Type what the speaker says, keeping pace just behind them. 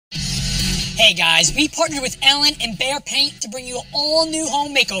Hey guys, we partnered with Ellen and Bear Paint to bring you an all-new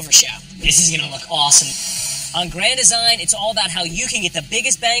home makeover show. This is gonna look awesome. On Grand Design, it's all about how you can get the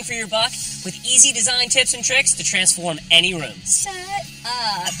biggest bang for your buck with easy design tips and tricks to transform any room. Shut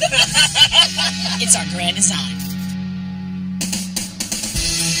up. It's our Grand Design.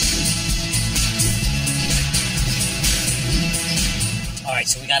 Alright,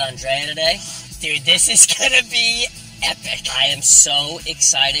 so we got Andrea today. Dude, this is gonna be epic. I am so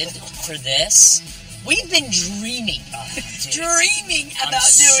excited for this. We've been dreaming about doing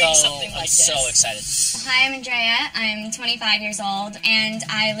something like this. I'm so excited. Hi, I'm Andrea. I'm 25 years old, and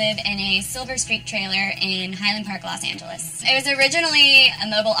I live in a Silver Streak trailer in Highland Park, Los Angeles. It was originally a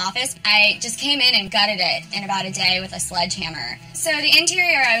mobile office. I just came in and gutted it in about a day with a sledgehammer. So the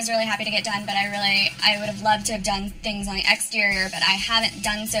interior I was really happy to get done, but I would have loved to have done things on the exterior, but I haven't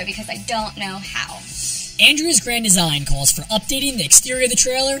done so because I don't know how. Andrea's Grand Design calls for updating the exterior of the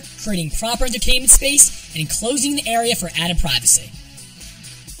trailer, creating proper entertainment space, and enclosing the area for added privacy.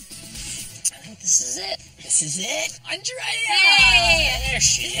 I think this is it. This is it. Andrea! Hey! There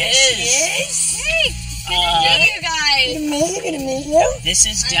she There is. she is. Hey! Good to meet you guys! Good to meet you. This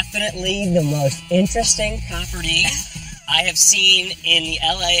is definitely the most interesting property I have seen in the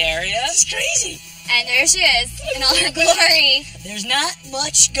LA area. It's crazy. And there she is, in all her glory. There's not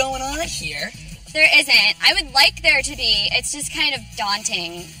much going on here. There isn't. I would like there to be. It's just kind of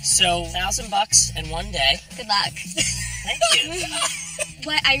daunting. So, $1,000 in one day. Good luck. Thank you.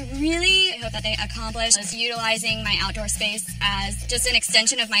 What I really hope that they accomplish is utilizing my outdoor space as just an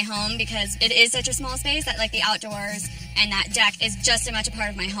extension of my home, because it is such a small space that like the outdoors and that deck is just as much a part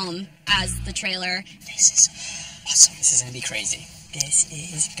of my home as the trailer. This is awesome. This is going to be crazy. This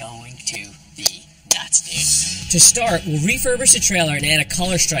is going to be nuts, dude. To start, we'll refurbish the trailer and add a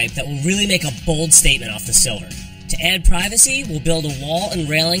color stripe that will really make a bold statement off the silver. To add privacy, we'll build a wall and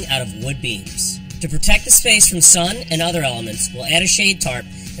railing out of wood beams. To protect the space from sun and other elements, we'll add a shade tarp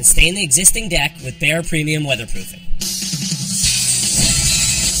and stain the existing deck with Bear Premium weatherproofing.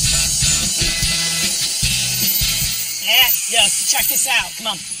 Yeah, yo, check this out. Come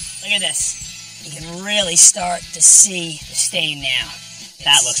on, look at this. You can really start to see the stain now.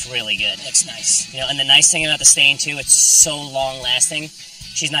 That looks really good. It looks nice. You know, and the nice thing about the stain, too, it's so long-lasting,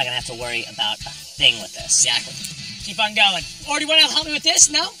 she's not going to have to worry about a thing with this. Exactly. Keep on going. Or do you want to help me with this?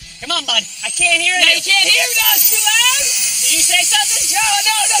 No? Come on, bud. I can't hear No, you. you can't hear me. No, it's too loud. Did you say something? No,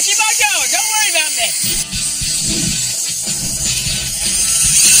 keep on going. Don't worry about me.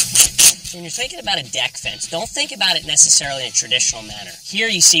 When you're thinking about a deck fence, don't think about it necessarily in a traditional manner. Here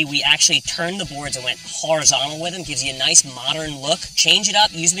you see we actually turned the boards and went horizontal with them. Gives you a nice modern look. Change it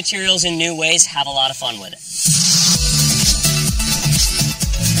up, use materials in new ways, have a lot of fun with it.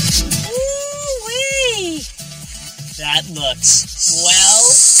 Ooh-wee. That looks Well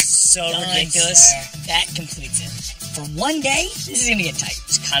so done, ridiculous. sir. That completes it. For one day, this is going to get tight.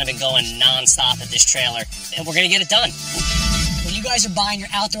 It's kind of been going non-stop at this trailer, and we're going to get it done. When you guys are buying your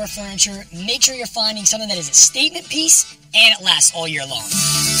outdoor furniture, make sure you're finding something that is a statement piece and it lasts all year long.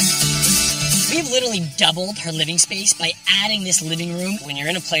 We've literally doubled her living space by adding this living room. When you're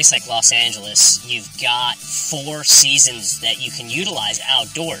in a place like Los Angeles, you've got 4 seasons that you can utilize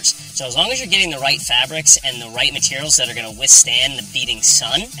outdoors. So as long as you're getting the right fabrics and the right materials that are going to withstand the beating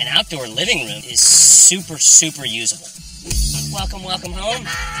sun, an outdoor living room is super, super usable. Welcome, welcome home.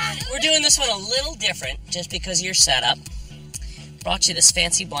 We're doing this one a little different just because of your setup. Brought you this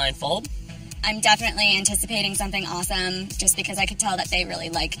fancy blindfold. I'm definitely anticipating something awesome just because I could tell that they really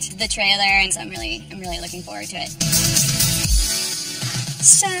liked the trailer, and so I'm really looking forward to it.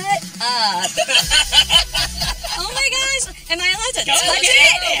 Shut up. Oh my gosh, am I allowed to touch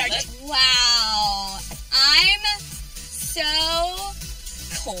it? Wow. I'm so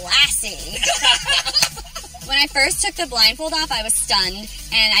classy. When I first took the blindfold off, I was stunned,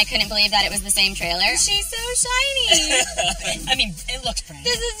 and I couldn't believe that it was the same trailer. She's so shiny. I mean, it looks brand new.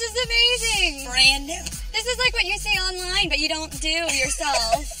 This is just amazing. Brand new. This is like what you see online, but you don't do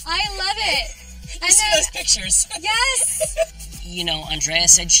yourself. I love it. You see those pictures. Yes. You know, Andrea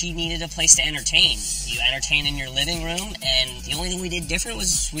said she needed a place to entertain. You entertain in your living room, and the only thing we did different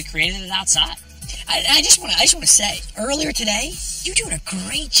was we created it outside. I just want to say, earlier today, you're doing a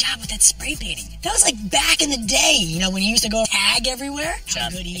great job with that spray painting. That was like back in the day, you know, when you used to go tag everywhere.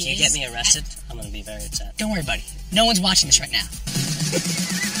 John, if you get me arrested, I'm going to be very upset. Don't worry, buddy. No one's watching this right now.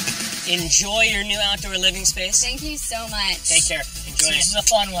 Enjoy your new outdoor living space. Thank you so much. Take care. Enjoy it. This is a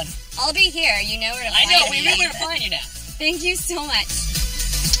fun one. I'll be here. You know where to find I know. me. We know where to find you now. Thank you so much.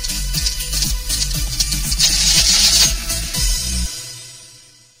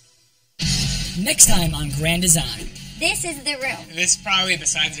 Next time on Grand Design. This is the room. This is probably,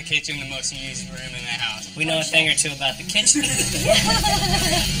 besides the kitchen, the most used room in the house. We know a thing or two about the kitchen.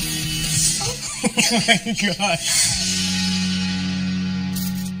 Oh my god.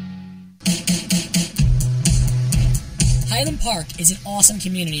 Highland Park is an awesome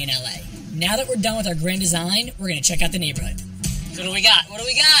community in LA. Now that we're done with our grand design, we're going to check out the neighborhood. So what do we got? What do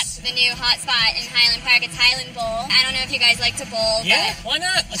we got? The new hot spot in Highland Park, it's Highland Bowl. I don't know if you guys like to bowl. Yeah, why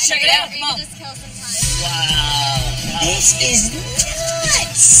not? Let's check it out. Come on. Just kill some time. Wow. This is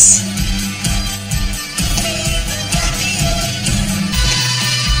nuts!